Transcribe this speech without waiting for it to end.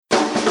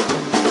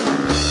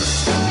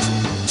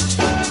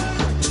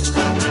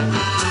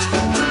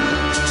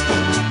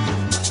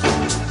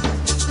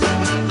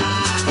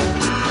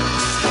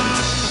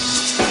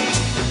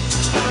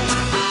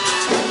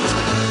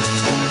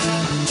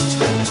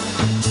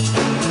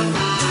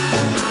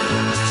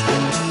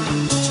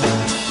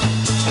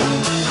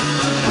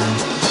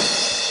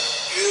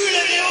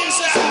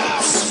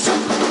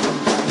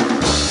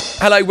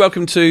Hello,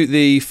 welcome to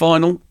the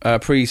final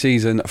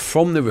pre-season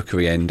from the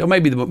Rookery End, or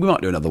maybe we might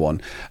do another one,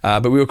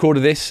 but we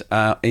recorded this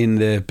in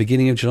the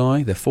beginning of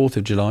July, the 4th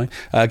of July,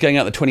 going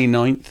out the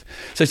 29th,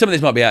 so some of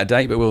this might be out of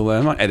date, but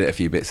we'll might edit a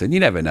few bits in, you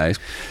never know.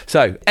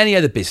 So, any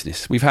other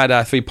business? We've had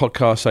our 3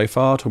 podcasts so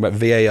far, talking about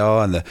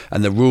VAR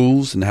and the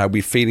rules and how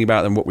we're feeling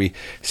about them, what we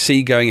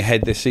see going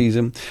ahead this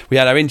season. We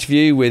had our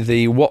interview with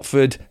the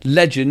Watford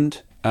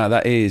legend,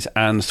 that is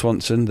Anne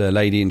Swanson, the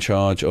lady in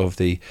charge of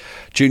the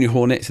Junior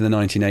Hornets in the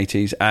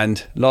 1980s.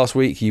 And last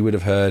week you would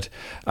have heard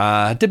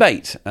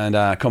debate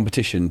and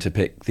competition to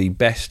pick the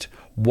best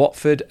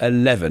Watford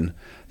 11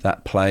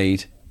 that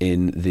played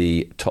in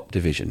the top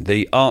division.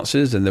 The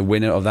answers and the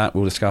winner of that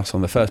we'll discuss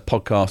on the first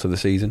podcast of the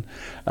season,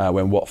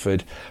 when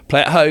Watford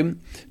play at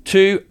home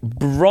to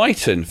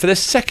Brighton for the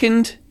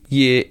second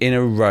year in a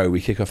row.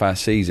 We kick off our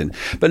season,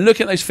 but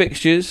looking at those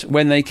fixtures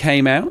when they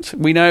came out,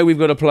 we know we've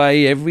got to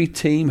play every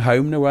team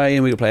home and away,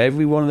 and we've got to play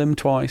every one of them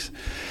twice.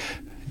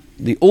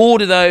 The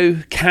order,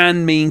 though,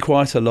 can mean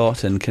quite a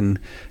lot and can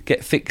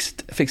get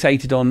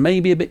fixated on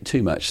maybe a bit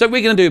too much. So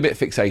we're going to do a bit of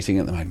fixating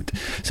at the moment.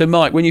 So,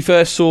 Mike, when you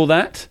first saw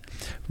that,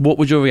 what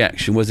was your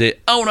reaction? Was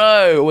it, oh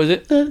no, or was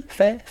it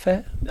fair?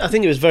 I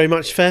think it was very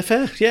much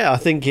fair. Yeah, I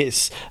think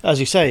it's, as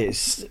you say,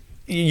 it's,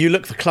 you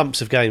look for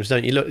clumps of games,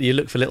 don't you? You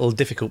look for little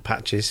difficult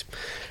patches.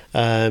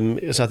 So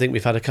I think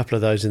we've had a couple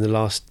of those in the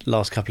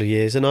last couple of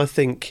years, and I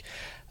think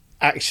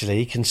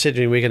actually,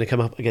 considering we're going to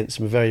come up against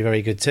some very,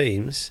 very good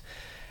teams,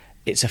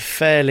 it's a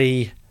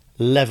fairly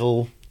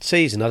level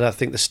season. I don't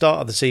think the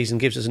start of the season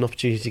gives us an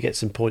opportunity to get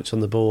some points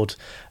on the board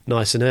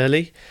nice and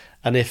early,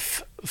 and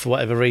if for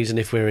whatever reason,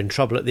 if we're in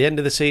trouble at the end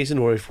of the season,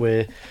 or if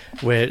we're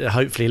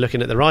hopefully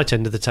looking at the right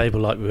end of the table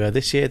like we were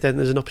this year, then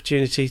there's an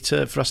opportunity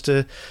for us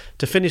to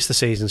finish the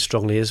season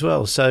strongly as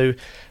well. So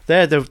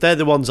they're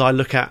the ones I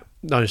look at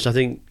most. I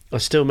think I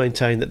still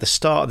maintain that the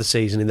start of the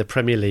season in the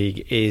Premier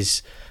League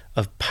is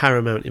of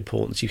paramount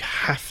importance. You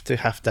have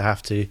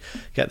to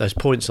get those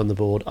points on the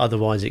board,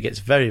 otherwise it gets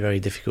very,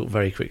 very difficult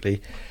very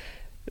quickly.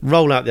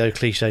 Roll out the old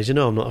cliches. You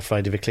know, I'm not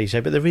afraid of a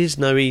cliche, but there is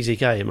no easy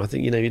game. I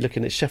think, you know, you're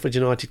looking at Sheffield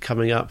United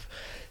coming up,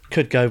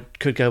 could go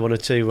one or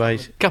two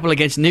ways. Couple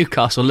against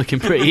Newcastle looking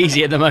pretty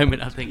easy at the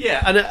moment, I think.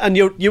 Yeah, and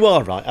you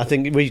are right. I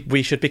think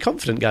we should be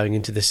confident going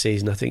into this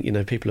season. I think, you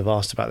know, people have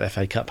asked about the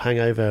FA Cup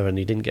hangover, and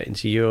he didn't get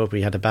into Europe.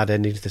 He had a bad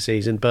ending to the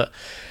season, but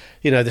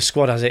you know, the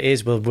squad as it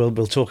is,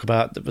 we'll talk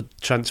about the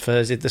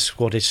transfers. The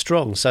squad is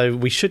strong, so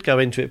we should go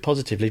into it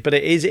positively. But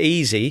it is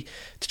easy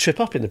to trip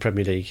up in the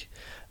Premier League.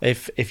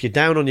 If you're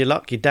down on your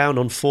luck, you're down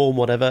on form,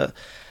 whatever,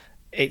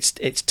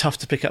 it's tough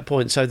to pick up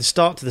points. So the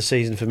start to the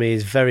season for me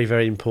is very,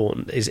 very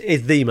important.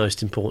 Is the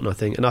most important, I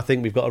think. And I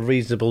think we've got a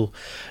reasonable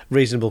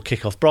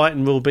kick-off.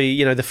 Brighton will be,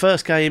 you know, the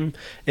first game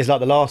is like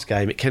the last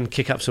game. It can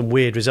kick up some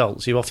weird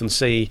results. You often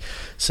see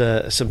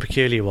some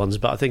peculiar ones.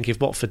 But I think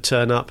if Watford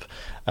turn up,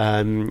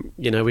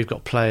 you know, we've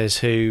got players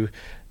who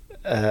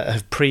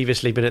have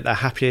previously been at their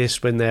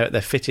happiest when they're at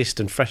their fittest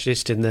and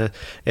freshest in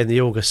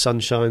the August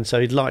sunshine. So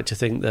you'd like to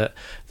think that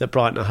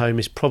Brighton at home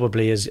is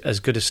probably as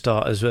good a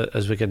start as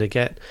we're going to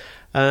get.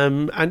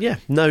 And yeah,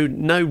 no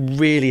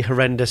really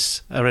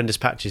horrendous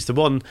patches. The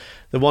one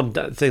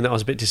thing that I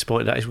was a bit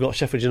disappointed at is we've got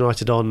Sheffield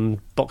United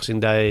on Boxing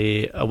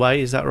Day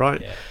away. Is that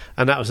right? Yeah.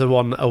 And that was the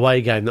one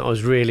away game that I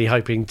was really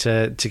hoping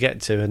to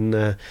get to, and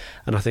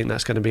I think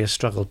that's going to be a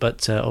struggle.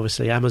 But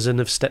obviously Amazon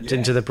have stepped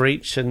into the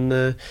breach,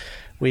 and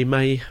we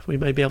may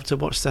be able to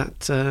watch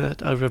that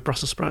over a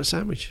Brussels sprout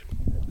sandwich.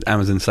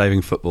 Amazon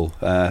saving football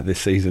this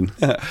season.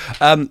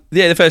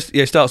 The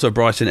first starts with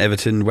Brighton,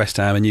 Everton, West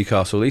Ham and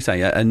Newcastle. At least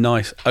a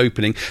nice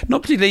opening.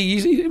 Not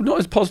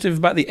as positive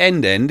about the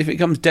end. If it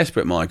comes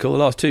desperate, Michael, the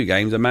last 2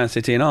 games are Man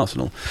City and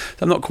Arsenal.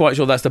 So I'm not quite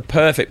sure that's the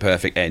perfect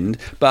end,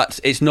 but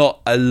it's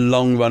not a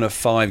long run of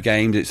 5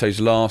 games. It's those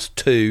last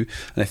 2,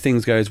 and if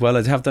things go as well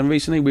as they have done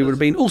recently, we would have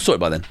been all sorted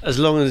by then. As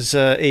long as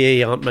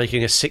EE aren't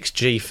making a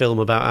 6G film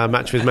about our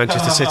match with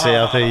Manchester City,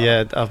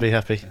 I'll be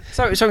happy.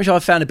 So something I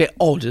found a bit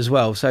odd as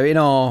well. So in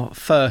our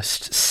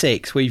first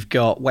 6, we've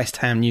got West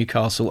Ham,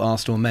 Newcastle,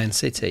 Arsenal, and Man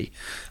City,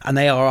 and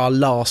they are our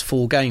last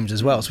 4 games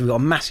as well. So we've got a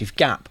massive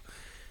gap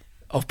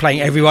of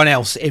playing everyone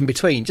else in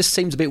between. Just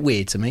seems a bit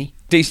weird to me.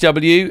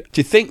 DCW,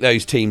 do you think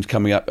those teams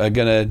coming up are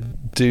going to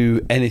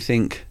do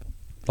anything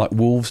like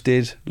Wolves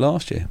did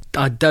last year?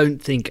 I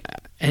don't think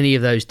any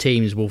of those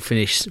teams will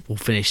finish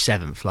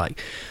 7th like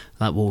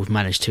Wolves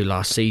managed to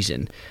last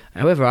season.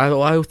 However,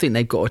 I think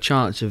they've got a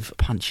chance of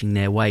punching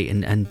their weight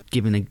and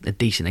giving a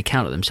decent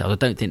account of themselves. I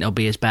don't think they'll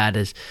be as bad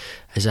as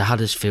a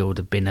Huddersfield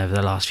have been over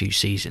the last few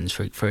seasons,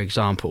 for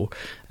example.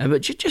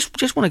 But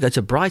just want to go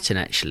to Brighton,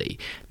 actually.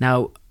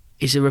 Now,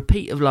 it's a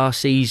repeat of last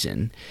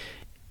season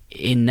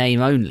in name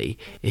only.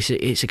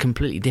 It's a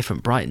completely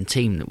different Brighton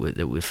team that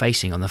we're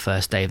facing on the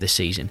first day of the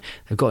season.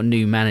 They've got a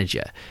new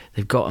manager.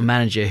 They've got a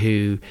manager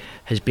who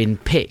has been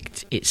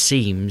picked, it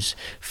seems,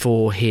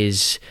 for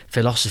his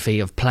philosophy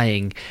of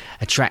playing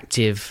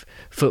attractive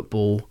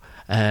football,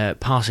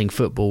 passing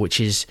football,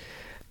 which is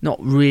not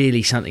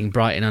really something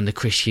Brighton under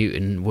Chris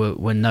Hughton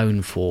were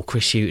known for.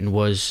 Chris Hughton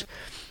was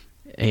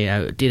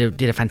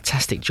did a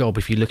fantastic job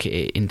if you look at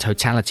it in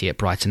totality at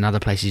Brighton and other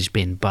places he's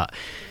been, but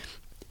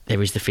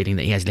there is the feeling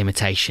that he has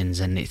limitations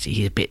and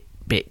he's a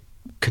bit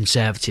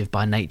conservative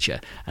by nature,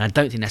 and I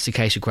don't think that's the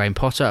case with Graham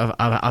Potter.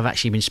 I've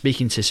actually been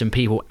speaking to some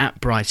people at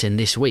Brighton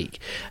this week,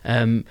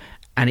 and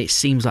it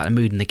seems like the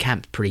mood in the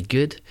camp's pretty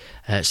good.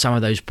 Some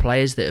of those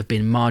players that have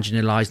been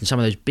marginalised and some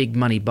of those big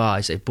money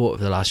buys they've bought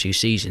over the last few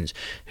seasons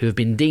who have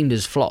been deemed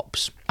as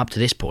flops up to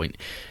this point,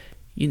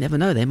 you never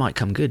know, they might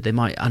come good. They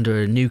might,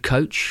 under a new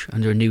coach,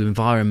 under a new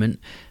environment,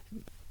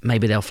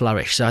 maybe they'll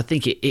flourish. So I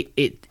think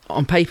it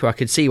on paper, I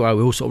could see why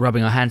we're all sort of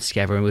rubbing our hands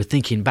together and we're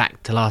thinking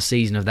back to last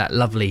season of that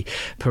lovely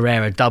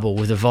Pereira double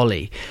with a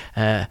volley.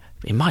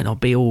 It might not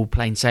be all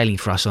plain sailing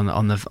for us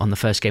on the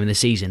first game of the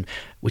season,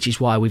 which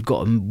is why we've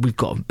got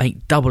to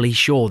make doubly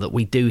sure that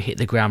we do hit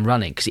the ground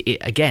running, because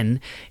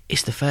again,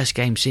 it's the first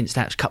game since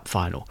that cup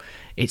final.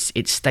 It's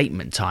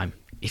statement time.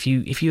 If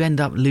you end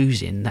up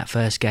losing that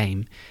first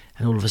game,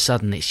 and all of a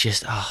sudden it's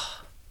just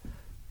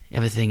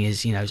everything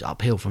is it's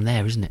uphill from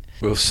there, isn't it?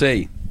 We'll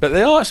see. But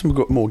there are some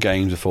more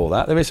games before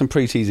that. There is some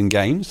pre-season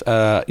games.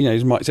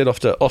 As Mike said,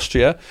 off to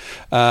Austria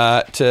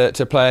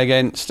to play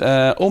against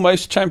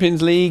almost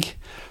Champions League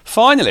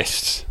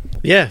finalists.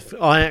 Yeah,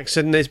 Ajax,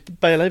 and there's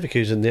Bayer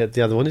Leverkusen,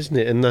 the other one, isn't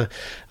it? And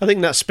I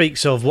think that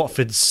speaks of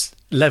Watford's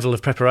level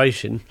of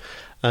preparation.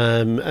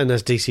 And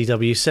as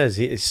DCW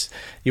says,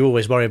 you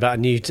always worry about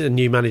a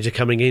new manager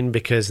coming in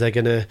because they've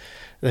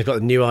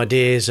got new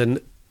ideas,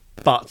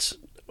 but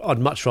I'd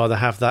much rather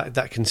have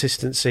that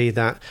consistency,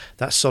 that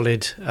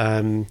solid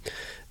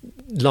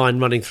line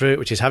running through it,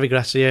 which is Javi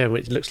Gracia, and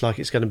which looks like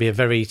it's going to be a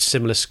very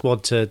similar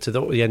squad to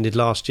what we ended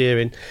last year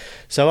in.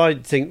 So I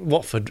think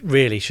Watford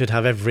really should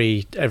have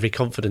every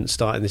confidence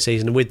starting the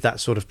season, and with that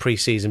sort of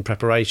pre-season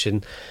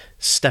preparation,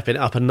 stepping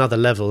up another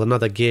level,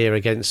 another gear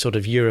against sort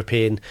of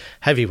European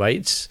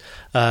heavyweights,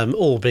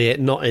 albeit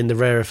not in the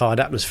rarefied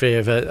atmosphere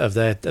of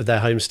their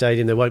home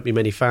stadium. There won't be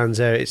many fans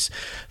there. It's,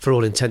 for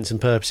all intents and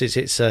purposes,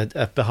 it's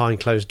behind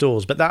closed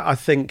doors. But that, I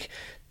think,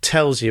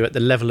 tells you at the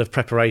level of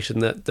preparation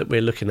that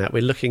we're looking at.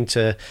 We're looking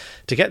to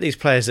get these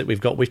players that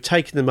we've got. We've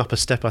taken them up a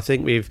step. I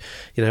think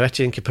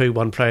Etienne Capoue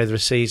won Player of the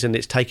Season.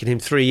 It's taken him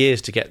 3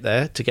 years to get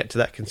there, to get to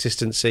that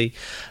consistency.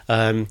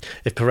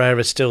 If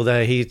Pereira's still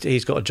there,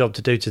 he's got a job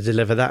to do to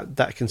deliver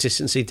that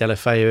consistency.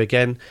 Deulofeu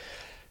again.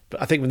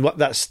 But I think what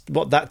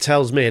that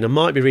tells me, and I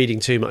might be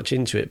reading too much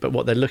into it, but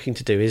what they're looking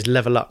to do is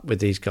level up with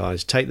these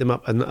guys, take them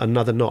up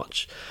another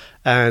notch.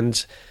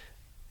 And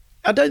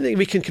I don't think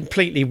we can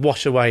completely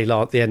wash away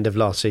the end of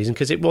last season,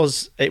 because it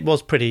was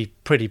pretty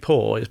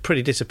poor. It was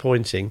pretty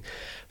disappointing.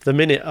 The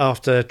minute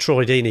after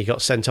Troy Deeney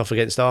got sent off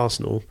against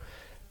Arsenal,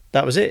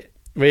 that was it.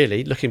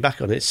 Really, looking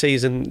back on it,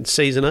 season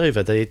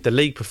over. The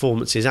league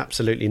performance is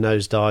absolutely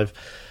nosedive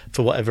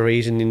for whatever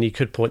reason, and you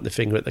could point the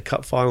finger at the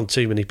cup final.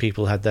 Too many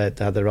people had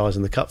their eyes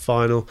on the cup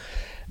final,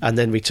 and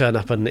then we turn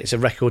up and it's a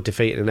record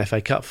defeat in an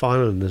FA Cup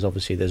final, and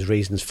there's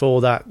reasons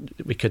for that.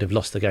 We could have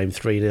lost the game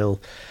 3-0,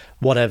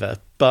 whatever,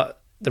 but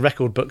the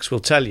record books will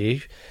tell you,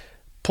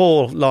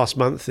 poor last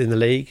month in the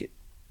league,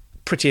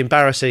 pretty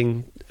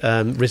embarrassing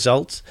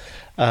result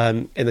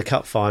in the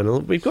cup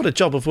final. We've got a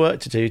job of work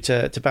to do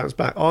to bounce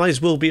back.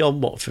 Eyes will be on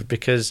Watford,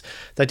 because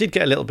they did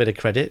get a little bit of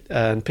credit,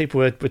 and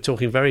people were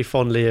talking very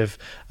fondly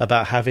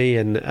about Javi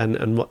and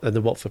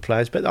the Watford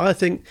players, but I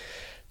think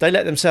they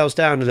let themselves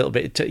down a little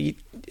bit.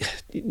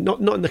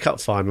 Not in the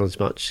cup final as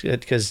much,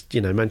 because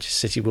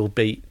Manchester City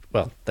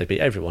they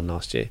beat everyone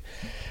last year.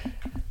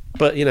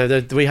 But,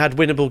 we had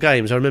winnable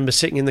games. I remember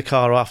sitting in the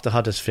car after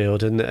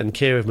Huddersfield, and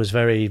Kieran was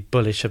very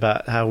bullish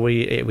about how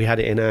we had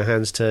it in our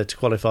hands to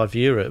qualify for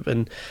Europe.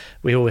 And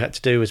all we had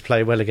to do was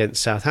play well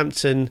against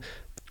Southampton.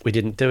 We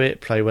didn't do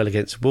it. Play well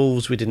against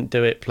Wolves. We didn't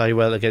do it. Play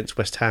well against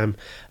West Ham.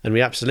 And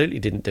we absolutely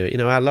didn't do it.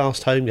 Our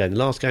last home game, the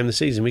last game of the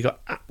season, we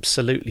got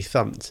absolutely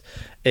thumped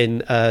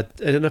in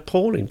an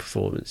appalling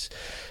performance.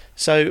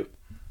 So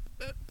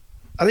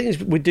I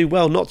think we'd do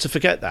well not to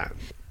forget that.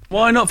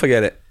 Why not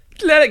forget it?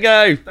 Let it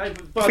go.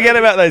 Forget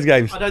about those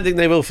games. I don't think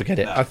they will forget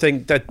it. I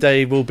think that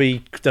they'll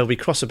be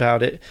cross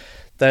about it.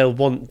 They'll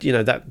want,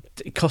 that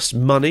it costs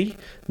money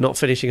not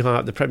finishing high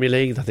up the Premier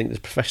League. I think there's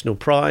professional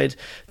pride.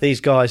 These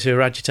guys who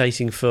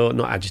are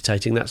not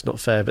agitating, that's not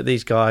fair, but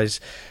these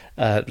guys,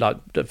 like,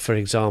 for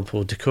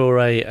example,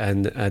 Doucouré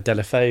and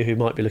Deulofeu, who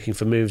might be looking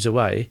for moves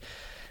away,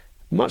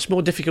 much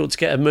more difficult to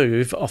get a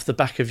move off the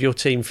back of your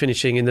team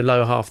finishing in the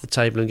lower half of the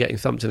table and getting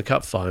thumped in the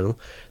cup final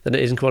than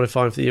it is in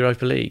qualifying for the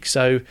Europa League.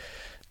 So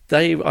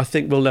I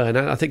think will learn.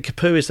 I think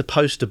Capoue is the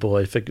poster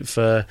boy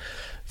for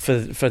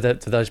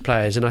those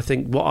players, and I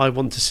think what I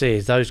want to see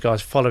is those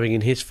guys following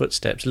in his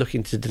footsteps,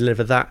 looking to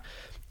deliver that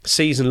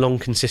season-long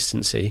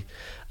consistency,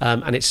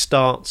 and it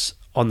starts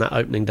on that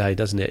opening day,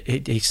 doesn't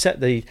it? He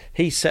set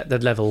the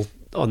level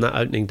on that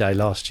opening day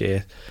last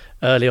year,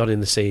 early on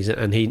in the season,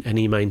 and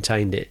he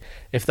maintained it.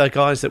 If the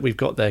guys that we've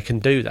got there can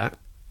do that,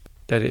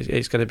 then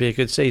it's going to be a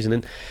good season.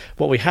 And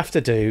what we have to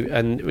do,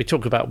 and we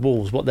talk about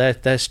Wolves, what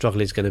their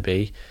struggle is going to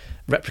be,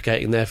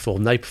 replicating their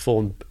form. They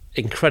perform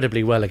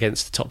incredibly well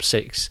against the top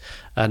six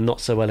and not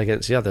so well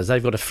against the others.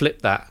 They've got to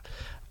flip that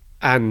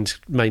and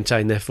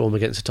maintain their form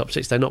against the top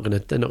six. They're not going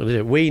to do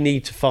it. We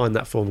need to find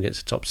that form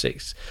against the top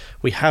six.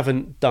 We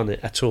haven't done it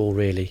at all,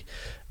 really,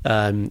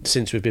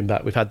 since we've been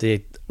back. We've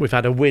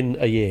had a win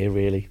a year,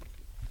 really,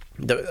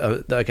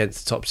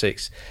 against the top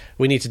six.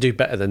 We need to do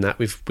better than that.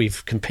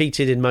 We've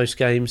competed in most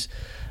games,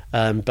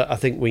 but I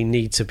think we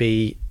need to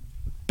be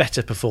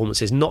better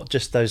performances, not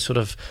just those sort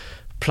of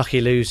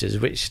plucky losers,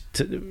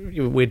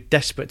 we're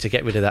desperate to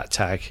get rid of that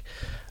tag.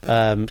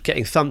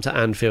 Getting thumped at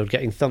Anfield,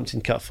 getting thumped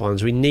in cup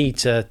finals, we need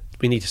to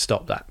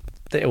stop that.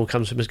 It all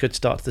comes from a good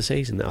start to the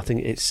season. I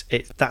think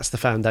that's the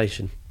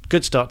foundation.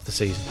 Good start to the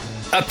season.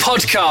 A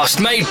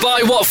podcast made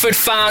by Watford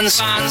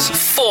fans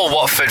for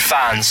Watford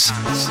fans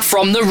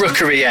from the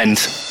Rookery End.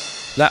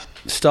 That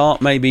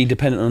start may be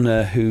dependent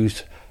on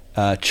who's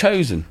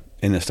chosen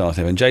in the start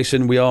 11.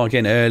 Jason, we are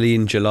again early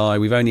in July.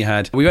 We've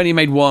only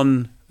made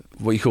one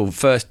what you call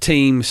first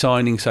team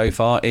signing so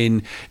far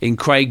in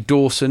Craig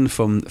Dawson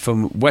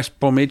from West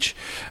Bromwich.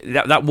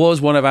 That was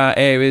one of our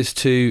areas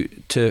to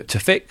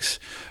fix.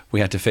 We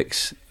had to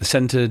fix the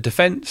centre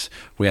defence.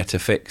 We had to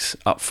fix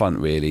up front,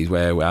 really,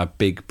 where our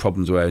big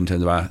problems were in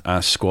terms of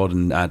our squad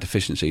and our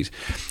deficiencies.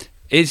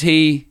 Is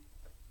he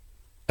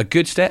a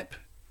good step?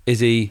 Is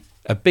he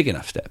a big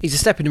enough step? He's a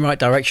step in the right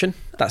direction.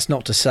 That's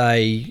not to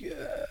say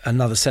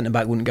another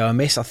centre-back wouldn't go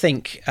amiss. I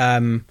think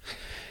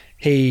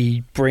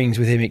he brings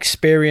with him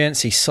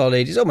experience. He's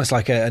solid. He's almost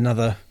like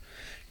another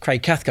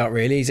Craig Cathcart,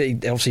 really.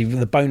 Obviously,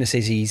 the bonus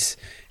is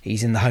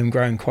he's in the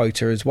homegrown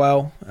quota as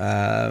well.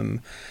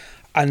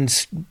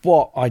 And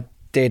what I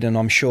did, and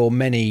I'm sure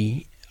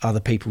many other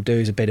people do,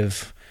 is a bit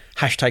of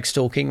hashtag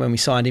stalking when we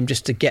signed him,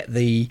 just to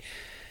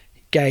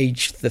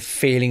gauge the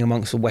feeling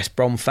amongst the West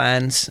Brom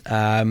fans.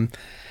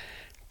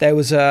 There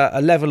was a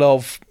level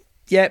of,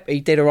 he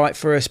did all right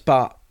for us,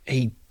 but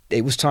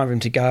it was time for him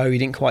to go. He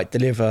didn't quite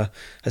deliver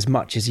as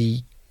much as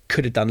he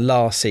could have done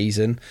last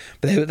season.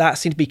 But that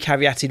seemed to be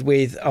caveated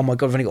with, oh my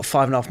God, I've only got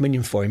 $5.5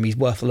 million for him. He's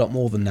worth a lot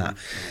more than that.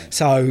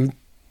 So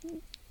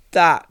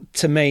that,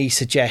 to me,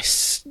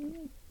 suggests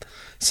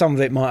some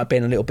of it might have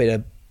been a little bit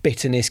of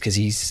bitterness because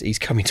he's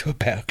coming to a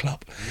better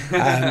club.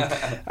 But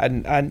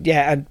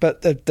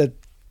the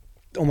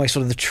almost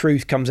sort of the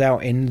truth comes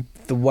out in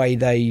the way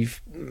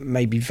they've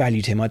maybe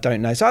valued him. I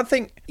don't know. So I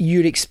think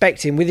you'd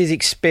expect him, with his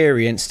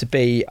experience, to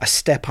be a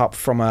step up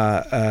from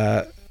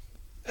a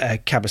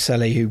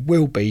Kabasele, who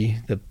will be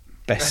the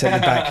best centre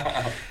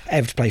back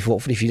ever to play for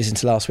Watford, if you listen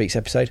to last week's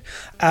episode.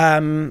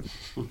 And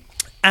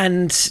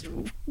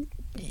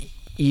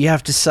you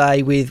have to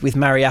say with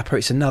Mariappa,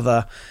 it's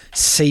another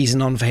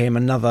season on for him,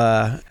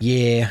 another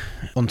year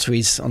onto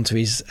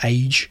his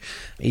age.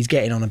 He's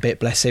getting on a bit,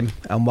 bless him.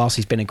 And whilst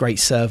he's been a great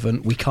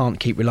servant, we can't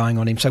keep relying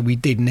on him. So we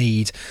did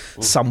need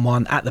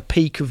someone at the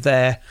peak of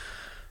their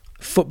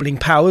footballing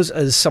powers,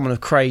 as someone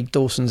of Craig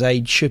Dawson's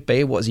age should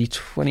be. What is he,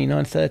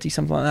 29, 30,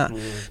 something like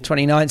that?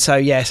 29. So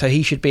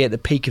he should be at the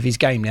peak of his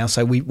game now.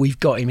 So we've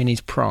got him in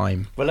his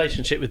prime.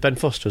 Relationship with Ben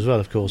Foster as well,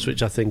 of course,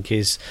 which I think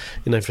is,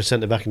 for a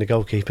centre-back and a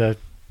goalkeeper.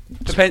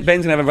 Ben's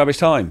going to have a rubbish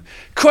time.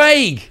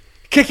 Craig!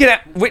 Kick it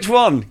out. Which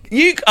one?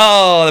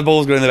 The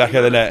ball's going in the back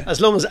of the net. As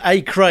long as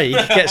Craig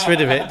gets rid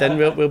of it, then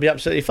we'll be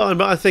absolutely fine.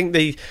 But I think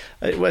I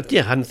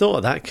hadn't thought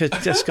of that. Cause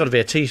there's got to be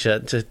a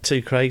T-shirt to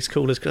two Craigs,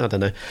 cool as I don't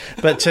know.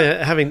 But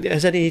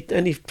has any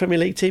Premier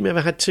League team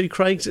ever had two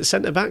Craigs at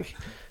centre back?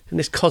 In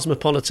this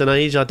cosmopolitan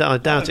age, I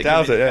doubt it.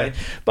 Yeah.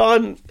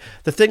 But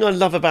the thing I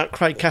love about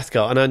Craig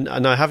Cathcart,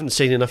 and I haven't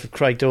seen enough of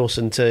Craig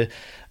Dawson to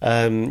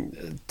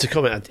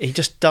comment. He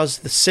just does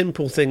the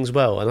simple things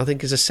well, and I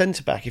think as a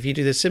centre back, if you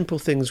do the simple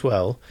things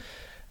well,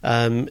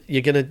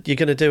 you're gonna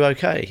do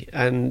okay.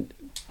 And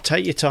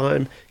take your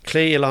time,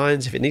 clear your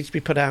lines. If it needs to be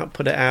put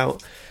it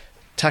out.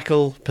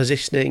 Tackle,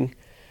 positioning.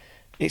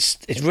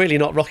 It's really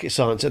not rocket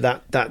science at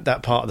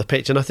that part of the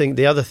pitch. And I think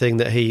the other thing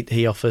that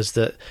he offers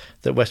that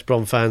West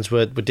Brom fans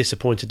were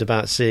disappointed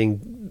about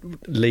seeing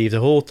leave the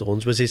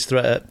Hawthorns was his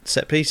threat at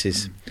set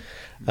pieces.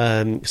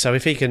 So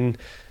if he can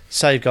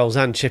save goals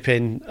and chip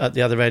in at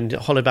the other end,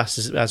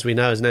 Holebas, as we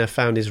know, has now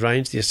found his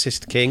range, the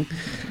assist king,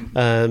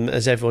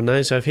 as everyone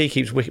knows. So if he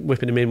keeps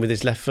whipping him in with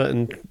his left foot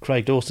and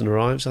Craig Dawson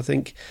arrives, I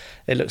think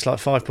it looks like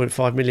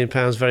 £5.5 million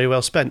very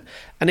well spent.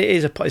 And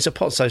it's a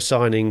Pozzo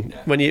signing.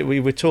 When we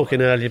were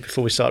talking earlier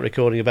before we started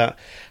recording about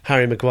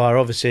Harry Maguire,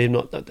 obviously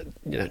not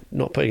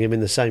putting him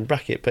in the same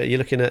bracket, but you're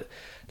looking at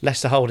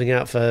Leicester holding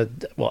out for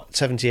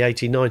 70,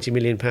 80, 90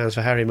 million pounds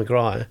for Harry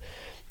Maguire,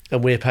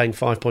 and we're paying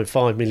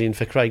 5.5 million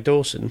for Craig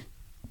Dawson.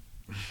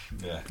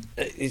 Yeah,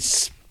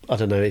 I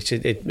don't know.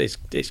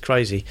 It's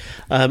crazy.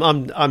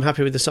 I'm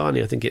happy with the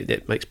signing. I think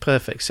it makes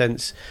perfect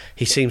sense.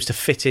 He seems to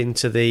fit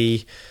into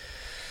the.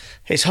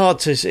 It's hard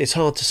to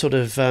sort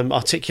of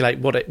articulate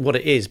what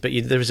it is, but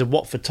there is a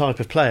Watford type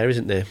of player,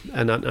 isn't there?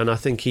 And I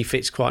think he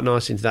fits quite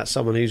nicely into that.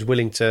 Someone who's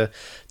willing to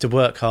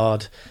work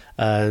hard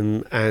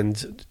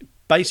and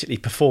basically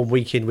perform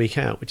week in, week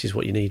out, which is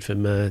what you need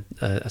from a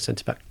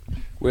centre back.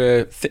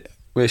 We're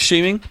we're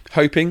assuming,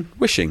 hoping,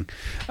 wishing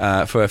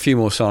for a few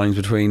more signings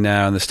between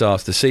now and the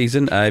start of the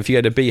season. If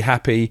you go to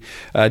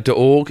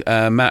BeHappy.org,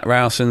 Matt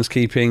Rowson's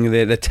keeping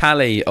the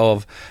tally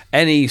of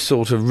any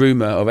sort of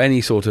rumour of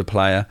any sort of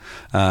player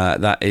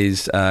that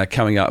is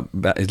coming up,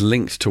 that is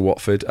linked to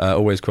Watford.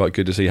 Always quite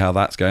good to see how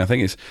that's going. I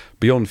think it's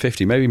beyond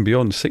 50, maybe even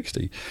beyond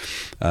 60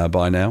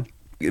 by now.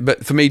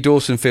 But for me,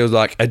 Dawson feels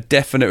like a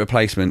definite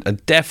replacement for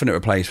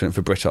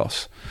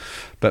Britos,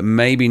 but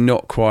maybe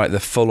not quite the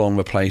full-on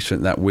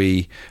replacement that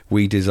we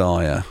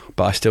desire.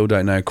 But I still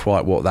don't know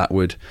quite what that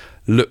would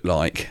look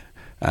like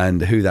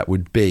and who that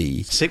would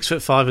be.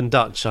 6'5" and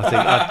Dutch, I think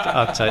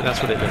I'd take.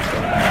 That's what it looks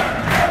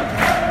like.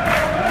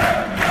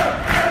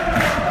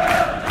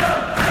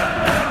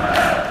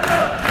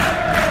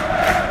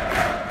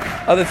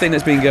 Other thing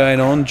that's been going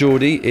on,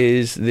 Geordie,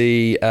 is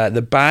the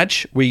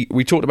badge. We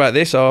talked about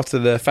this after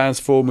the fans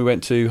forum we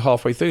went to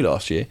halfway through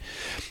last year.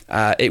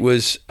 It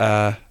was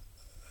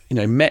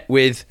met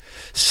with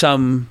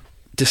some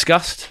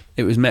disgust.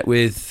 It was met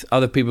with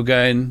other people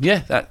going,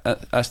 yeah,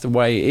 that's the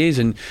way it is.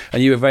 And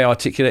you were very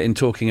articulate in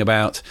talking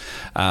about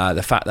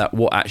the fact that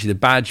what actually the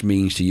badge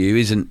means to you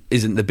isn't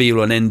the be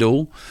all and end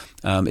all.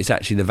 It's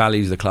actually the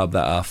values of the club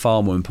that are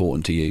far more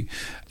important to you.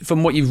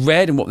 From what you've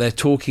read and what they're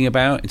talking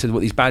about in terms of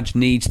what these badge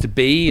needs to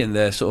be and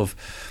the sort of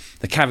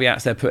the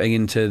caveats they're putting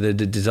into the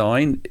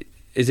design,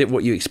 is it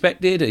what you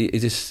expected?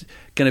 Is this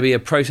going to be a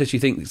process you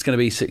think is going to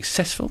be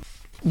successful?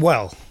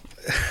 Well,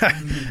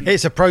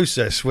 it's a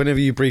process. Whenever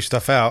you brief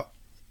stuff out,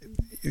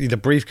 the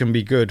brief can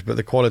be good, but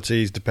the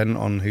quality is dependent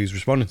on who's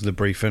responding to the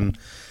brief. And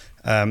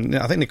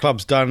I think the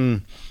club's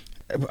done.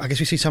 I guess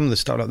we see some of the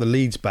stuff like the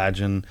Leeds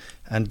badge and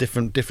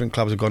different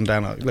clubs have gone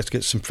down. Like, let's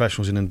get some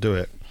professionals in and do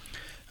it.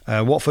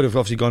 Watford have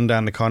obviously gone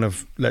down the kind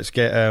of let's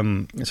get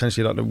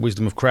essentially like the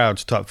wisdom of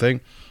crowds type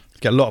thing.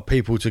 Get a lot of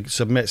people to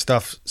submit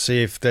stuff.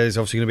 See if there's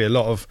obviously going to be a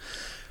lot of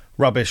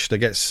rubbish that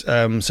gets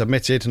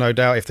submitted. No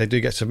doubt if they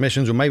do get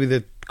submissions, or maybe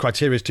the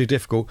criteria is too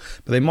difficult,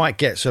 but they might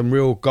get some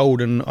real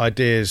golden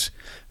ideas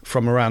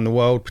from around the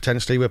world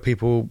potentially, where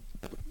people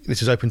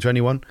this is open to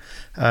anyone.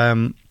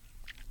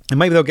 And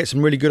maybe they'll get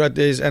some really good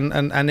ideas, and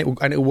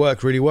it'll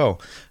work really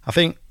well. I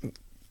think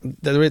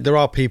there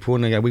are people,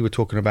 and again, we were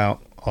talking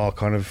about our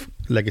kind of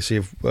legacy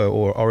of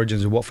or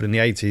origins of Watford in the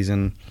 80s,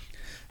 and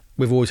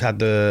we've always had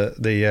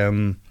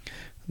the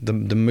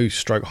moose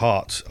stroke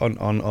heart on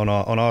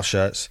our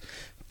shirts.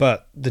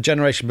 But the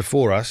generation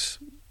before us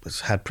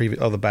has had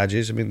previous other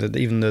badges. I mean,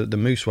 even the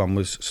moose one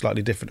was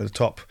slightly different at the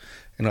top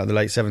in like the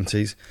late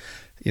 70s.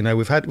 You know,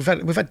 we've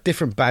had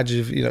different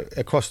badges, you know,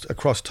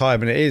 across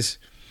time, and it is.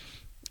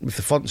 With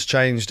the fonts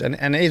changed, and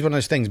it is one of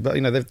those things. But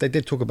you know, they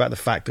did talk about the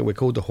fact that we're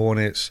called the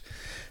Hornets,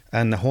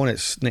 and the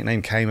Hornets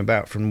nickname came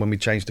about from when we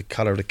changed the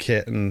colour of the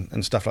kit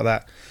and stuff like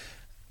that.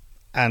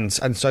 And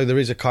so there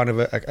is a kind of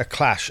a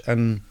clash,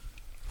 and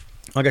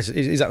I guess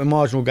is that the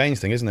marginal gains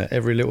thing, isn't it?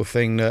 Every little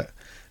thing that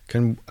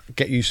can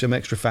get you some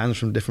extra fans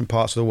from different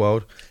parts of the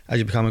world as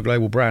you become a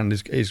global brand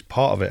is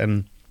part of it.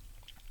 And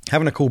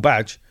having a cool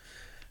badge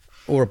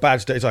or a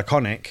badge that is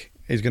iconic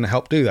is going to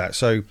help do that.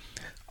 So.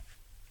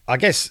 I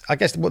guess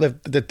what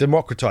they've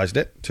democratised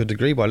it to a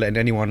degree by letting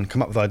anyone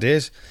come up with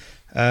ideas.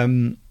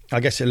 I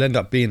guess it'll end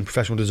up being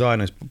professional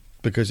designers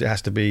because it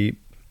has to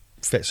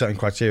fit certain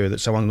criteria that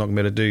someone's not going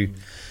to be able to do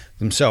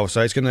themselves.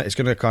 So it's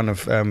gonna kind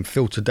of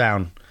filter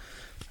down.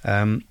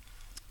 But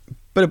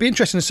it'll be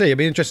interesting to see. It'll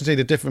be interesting to see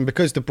the different,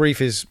 because the brief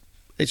it's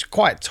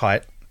quite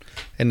tight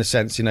in the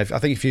sense, you know. I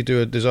think if you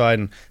do a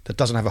design that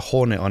doesn't have a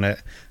hornet on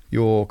it,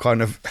 you're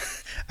kind of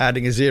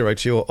adding a zero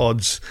to your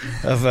odds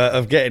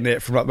of getting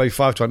it from like maybe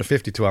 5 to 1 to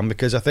 50 to 1,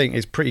 because I think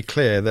it's pretty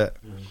clear that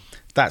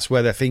that's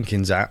where their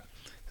thinking's at.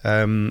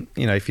 You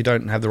know, if you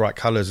don't have the right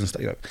colours and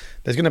stuff, you know,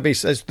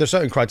 there's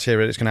certain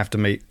criteria it's going to have to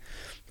meet.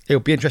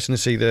 It'll be interesting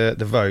to see the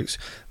votes.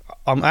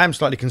 I am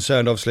slightly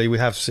concerned. Obviously, we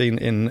have seen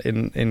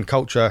in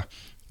culture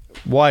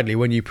widely,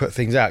 when you put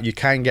things out, you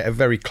can get a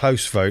very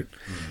close vote,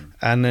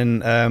 and then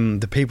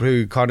the people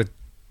who kind of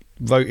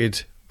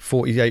voted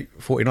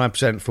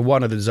 49% for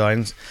one of the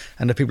designs,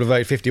 and the people who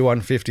voted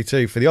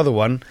 51-52 for the other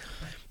one,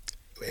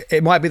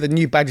 it might be the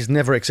new badge is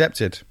never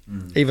accepted,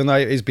 even though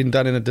it's been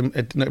done in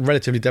a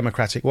relatively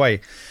democratic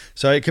way.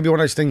 So it could be one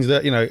of those things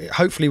that, you know,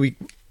 hopefully we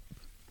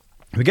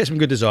get some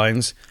good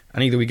designs,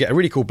 and either we get a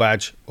really cool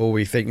badge, or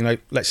we think, you know,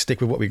 let's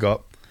stick with what we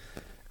got.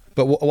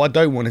 But what I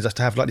don't want is us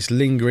to have like this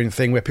lingering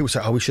thing where people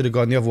say, oh, we should have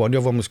gone the other one. The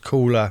other one was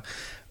cooler.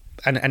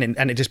 And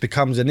it just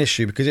becomes an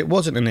issue, because it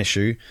wasn't an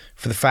issue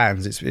for the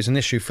fans. It's an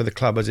issue for the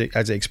club as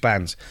it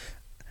expands.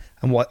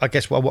 And what I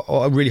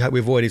really hope we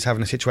avoid is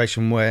having a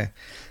situation where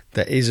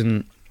there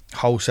isn't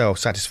wholesale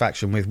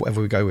satisfaction with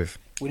whatever we go with.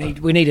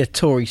 We need a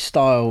Tory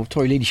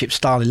leadership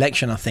style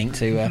election, I think,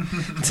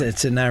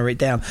 to narrow it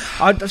down.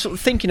 I'm sort of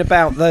thinking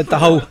about the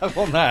whole. I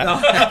want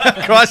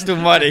that. Christ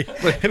Almighty!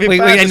 We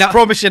end up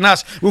promising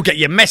us, we'll get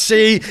you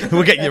Messi,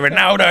 we'll get you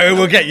Ronaldo,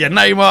 we'll get you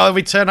Neymar.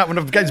 We turn up when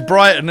it against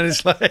Brighton, and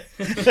it's like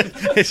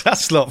it's that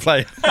slot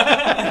play.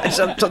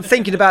 So I'm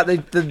thinking about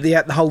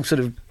the whole sort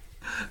of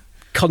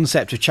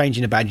concept of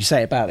changing a badge. You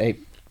say about it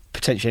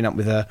potentially end up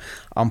with a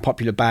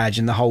unpopular badge,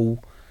 and the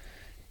whole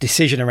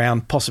decision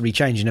around possibly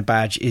changing a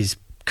badge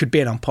could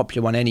be an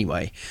unpopular one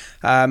anyway.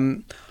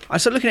 I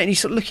started looking at it, and you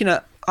start looking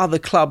at other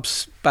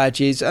clubs'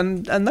 badges,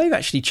 and they've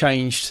actually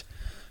changed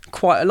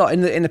quite a lot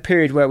in the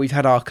period where we've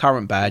had our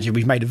current badge, and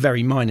we've made a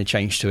very minor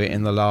change to it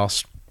in the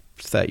last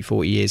 30,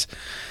 40 years.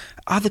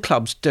 Other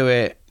clubs do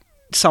it,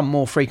 some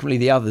more frequently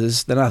than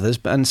others,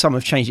 and some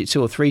have changed it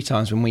 2 or 3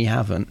 times when we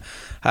haven't.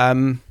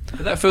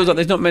 That feels like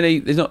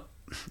there's not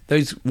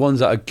those ones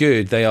that are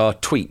good. They are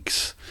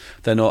tweaks.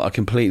 They're not a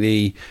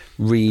completely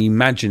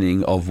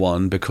reimagining of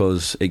one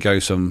because it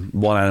goes from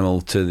one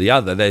animal to the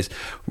other. There's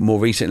more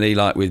recently,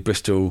 like with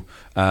Bristol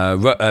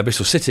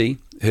City,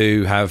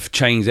 who have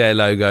changed their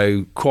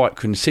logo quite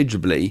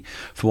considerably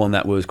from one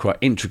that was quite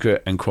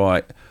intricate and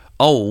quite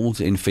old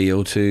in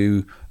feel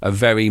to a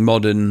very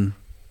modern,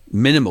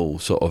 minimal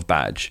sort of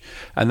badge.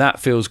 And that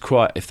feels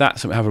quite, if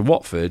that's something happened at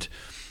Watford,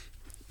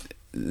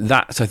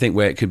 that's, I think,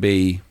 where it could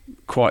be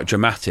quite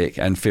dramatic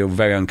and feel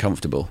very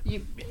uncomfortable.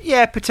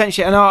 Yeah,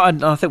 potentially.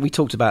 And I think we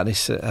talked about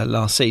this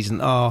last season.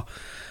 The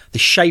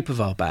shape of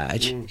our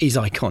badge is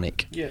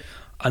iconic. Yeah.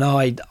 And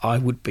I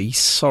would be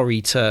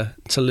sorry to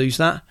lose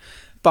that.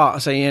 But I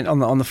say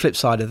on the flip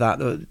side of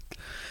that,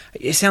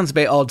 it sounds a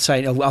bit odd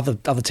saying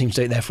other teams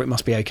do it, therefore it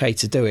must be okay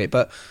to do it.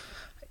 But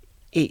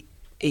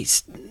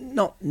it's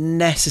not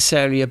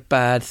necessarily a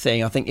bad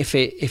thing. I think if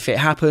it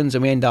happens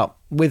and we end up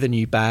with a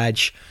new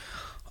badge,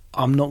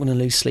 I'm not going to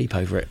lose sleep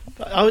over it.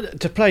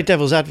 To play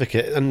devil's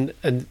advocate, and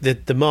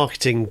the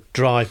marketing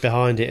drive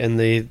behind it and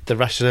the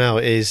rationale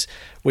is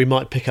we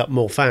might pick up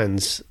more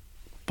fans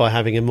by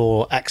having a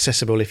more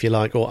accessible, if you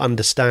like, or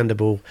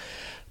understandable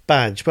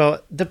badge. Well,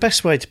 the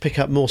best way to pick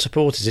up more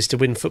supporters is to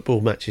win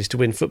football matches, to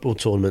win football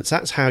tournaments.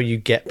 That's how you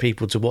get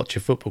people to watch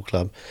your football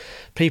club.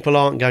 People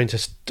aren't going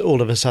to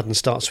all of a sudden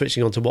start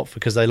switching on to Watford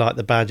because they like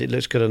the badge, it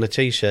looks good on a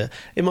t-shirt.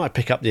 It might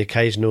pick up the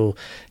occasional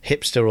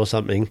hipster or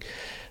something.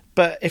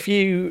 But if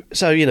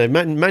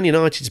Man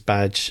United's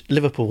badge,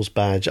 Liverpool's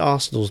badge,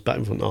 Arsenal's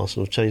badge,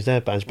 Arsenal have changed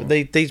their badge, but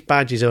these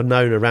badges are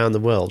known around the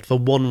world for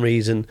one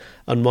reason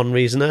and one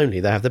reason only.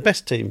 They have the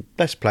best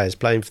players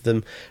playing for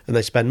them, and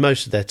they spend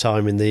most of their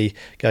time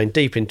going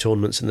deep in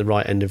tournaments in the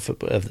right end of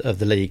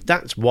the league.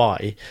 That's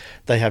why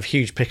they have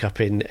huge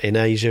pickup in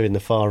Asia, in the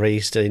Far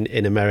East,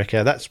 in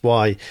America. That's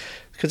why,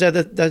 because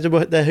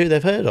they're who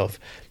they've heard of.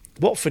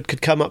 Watford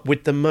could come up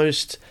with the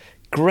most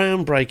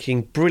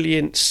groundbreaking,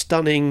 brilliant,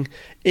 stunning,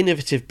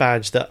 innovative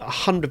badge that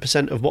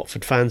 100% of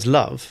Watford fans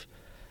love,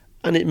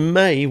 and it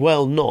may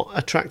well not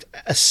attract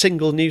a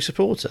single new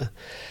supporter.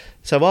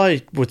 So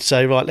I would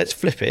say, right, let's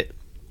flip it.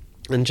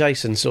 And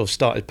Jason sort of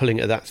started pulling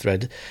at that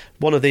thread.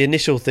 One of the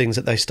initial things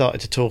that they started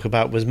to talk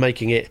about was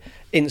making it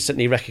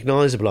instantly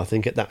recognisable, I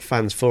think, at that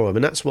fans forum,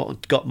 and that's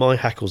what got my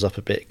hackles up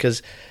a bit,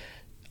 because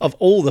of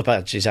all the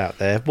badges out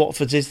there,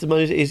 Watford's is the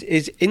most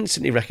is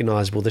instantly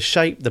recognisable. The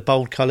shape, the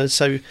bold colours,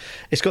 so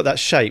it's got that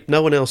shape.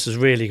 No one else has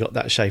really got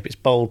that shape. It's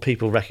bold,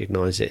 people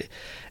recognise it.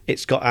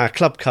 It's got our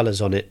club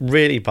colours on it,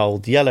 really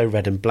bold, yellow,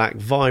 red and black,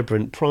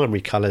 vibrant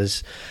primary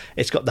colours.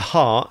 It's got the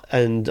heart,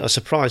 and I'm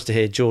surprised to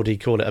hear Geordie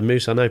call it a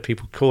moose. I know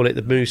people call it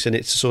the moose, and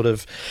it's sort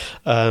of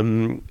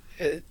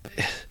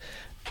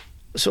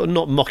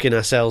not mocking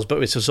ourselves,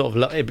 but it's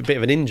a bit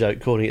of an in-joke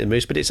calling it the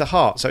moose, but it's a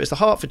heart. So it's the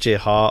Hertfordshire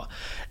heart,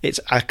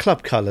 it's our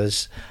club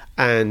colours,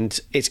 and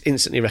it's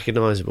instantly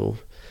recognisable.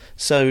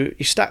 So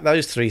you stack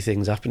those 3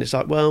 things up, and it's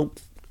like, well,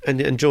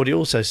 and Geordie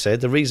also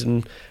said the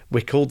reason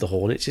we're called the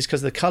Hornets is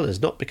because of the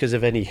colours, not because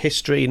of any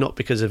history, not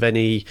because of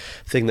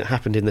anything that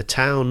happened in the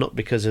town, not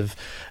because of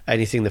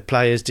anything the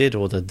players did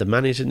or the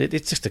manager.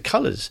 It's just the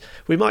colours.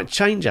 We might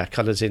change our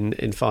colours in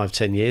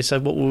 5-10 years, so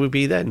what will we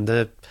be then?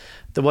 The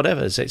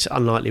whatevers. It's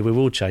unlikely we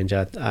will change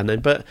our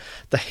name, but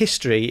the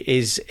history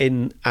is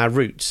in our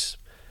roots,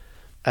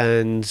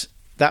 and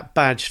that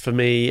badge for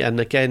me, and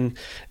again,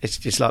 it's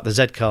just like the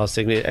Z-Cars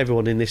thing.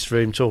 Everyone in this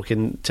room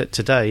talking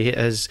today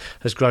has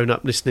grown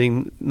up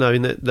listening,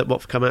 knowing that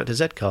Watford come out to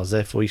Z-Cars,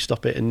 therefore you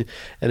stop it and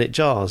it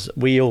jars.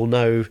 We all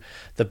know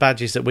the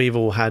badges that we've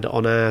all had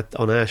on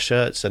our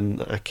shirts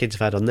and our kids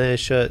have had on their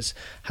shirts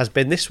has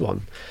been this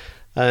one.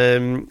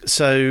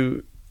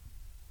 So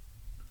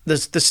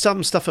there's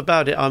some stuff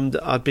about it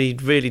I'd be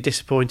really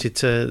disappointed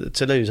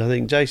to lose. I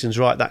think Jason's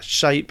right, that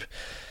shape,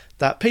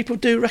 that people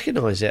do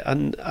recognise it,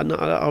 and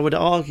I would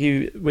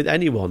argue with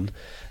anyone,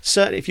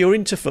 certainly if you're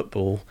into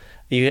football,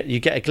 you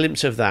get a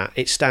glimpse of that,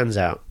 it stands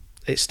out.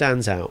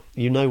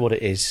 You know what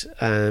it is.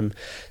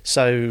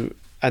 So,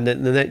 and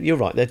then you're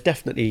right, they're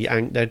definitely,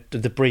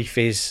 the brief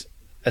is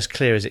as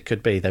clear as it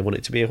could be. They want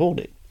it to be a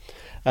Hornet.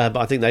 But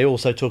I think they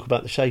also talk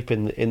about the shape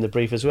in the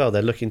brief as well.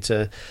 They're looking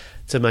to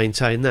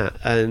maintain that.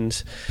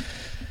 And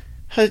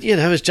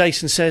as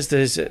Jason says,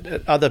 there's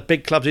other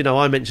big clubs.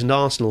 I mentioned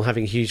Arsenal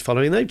having a huge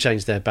following. They've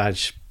changed their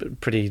badge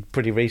pretty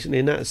recently,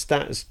 and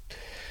that's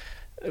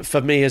for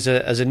me as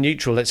a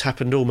neutral. It's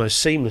happened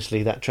almost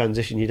seamlessly, that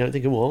transition. You don't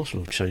think,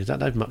 Arsenal have changed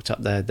that. They've mucked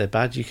up their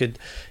badge.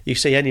 You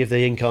see any of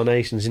the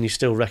incarnations and you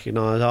still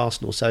recognise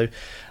Arsenal. So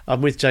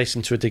I'm with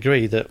Jason to a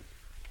degree that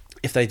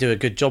if they do a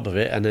good job of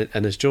it,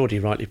 and as Geordie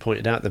rightly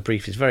pointed out, the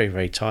brief is very,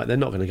 very tight. They're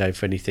not going to go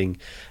for anything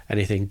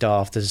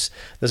daft. There's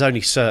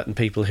only certain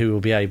people who will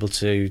be able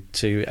to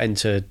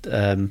enter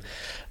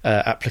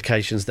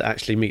applications that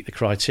actually meet the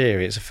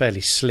criteria. It's a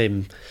fairly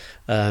slim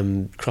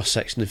cross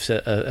section of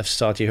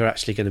society who are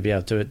actually going to be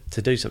able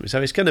to do something.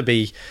 So it's going to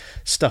be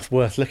stuff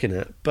worth looking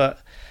at. But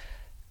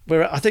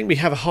I think we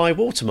have a high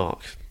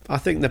watermark. I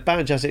think the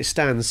badge as it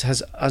stands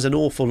has an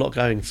awful lot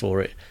going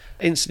for it.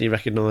 Instantly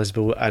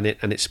recognisable, and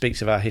it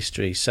speaks of our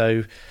history.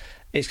 So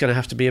it's going to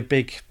have to be a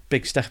big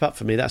step up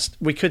for me.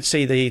 We could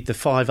see the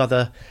 5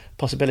 other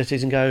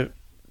possibilities and go,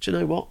 do you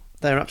know what?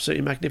 They're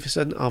absolutely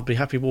magnificent. I'll be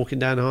happy walking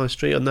down the high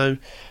street. I know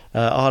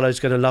Arlo's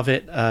going to love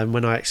it.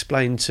 When I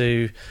explain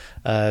to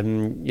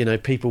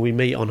people we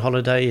meet on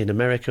holiday in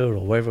America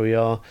or wherever we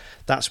are,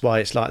 that's why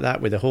it's like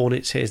that with the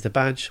Hornets. Here's the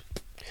badge.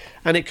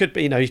 And it could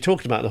be, you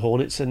talked about the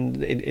Hornets,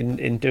 and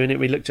in doing it,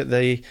 we looked at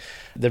the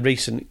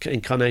recent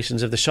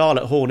incarnations of the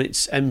Charlotte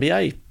Hornets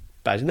NBA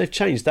badge, and they've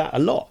changed that a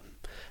lot.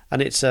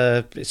 And it's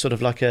sort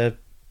of like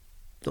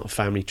not a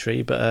family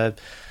tree, but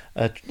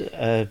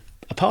a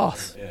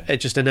path. Yeah.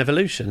 It's just an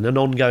evolution, an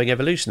ongoing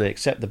evolution. They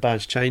accept the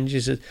badge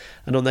changes,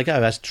 and on they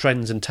go. As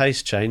trends and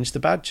tastes change, the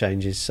badge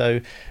changes.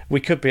 So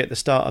we could be at the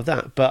start of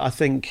that. But I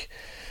think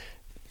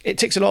it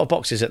ticks a lot of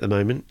boxes at the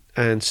moment,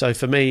 and so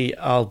for me,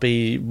 I'll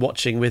be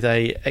watching with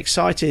a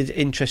excited,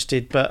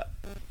 interested, but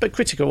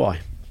critical eye.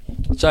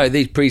 So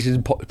these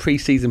pre-season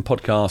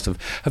podcasts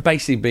have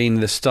basically been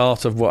the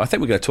start of what I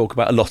think we're going to talk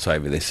about a lot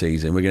over this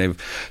season. We're going to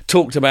have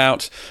talked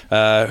about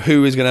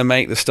who is going to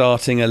make the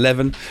starting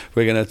 11.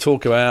 We're going to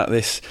talk about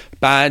this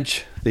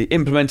badge, the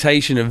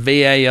implementation of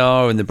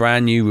VAR and the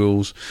brand new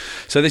rules.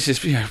 So this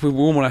is, we're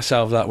warming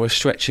ourselves up, we're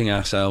stretching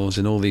ourselves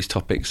in all these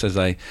topics as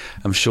they,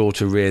 I'm sure,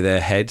 to rear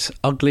their heads.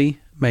 Ugly,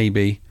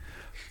 maybe.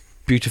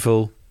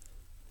 Beautiful,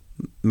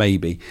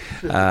 maybe.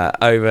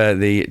 Over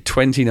the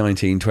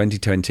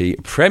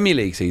 2019-2020 Premier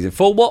League season.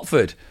 For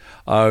Watford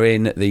are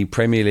in the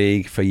Premier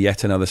League for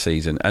yet another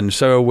season, and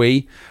so are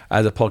we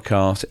as a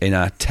podcast in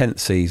our 10th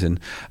season.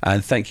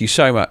 And thank you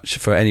so much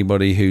for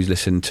anybody who's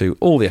listened to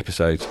all the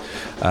episodes,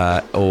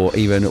 or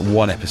even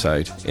one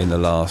episode in the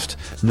last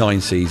 9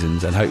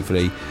 seasons, and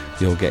hopefully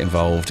you'll get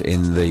involved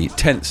in the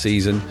 10th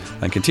season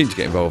and continue to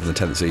get involved in the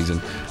 10th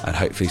season, and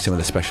hopefully some of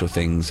the special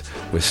things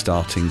we're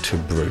starting to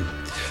brew.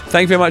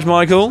 Thank you very much,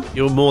 Michael.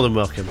 You're more than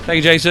welcome. Thank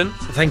you, Jason.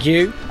 Thank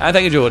you. And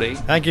thank you, Geordie.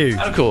 Thank you.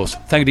 And of course,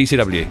 thank you,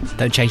 DCW.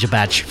 Don't change the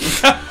badge.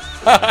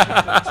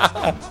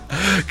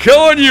 Come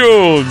on,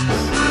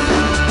 Yuns!